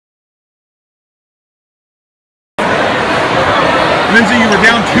Lindsey, you were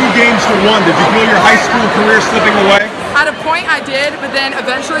down 2 games to 1. Did you feel your high school career slipping away? At a point I did, but then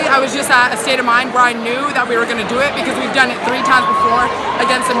eventually I was just at a state of mind where I knew that we were going to do it because we've done it 3 times before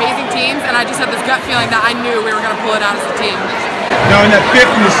against amazing teams, and I just had this gut feeling that I knew we were going to pull it out as a team. Now in that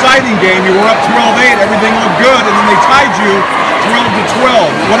 5th and deciding game, you were up 12-8, everything looked good, and then they tied you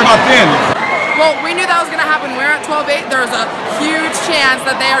 12-12. What about then? Well, we knew that was going to happen. We're at 12-8. There's a huge chance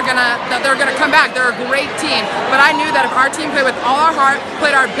that they're gonna come back. They're a great team, but I knew that if our team played with all our heart,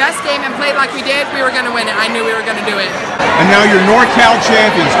 played our best game, and played like we did, we were going to win it. I knew we were going to do it. And now you're NorCal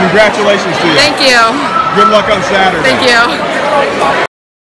champions. Congratulations to you. Thank you. Good luck on Saturday. Thank you.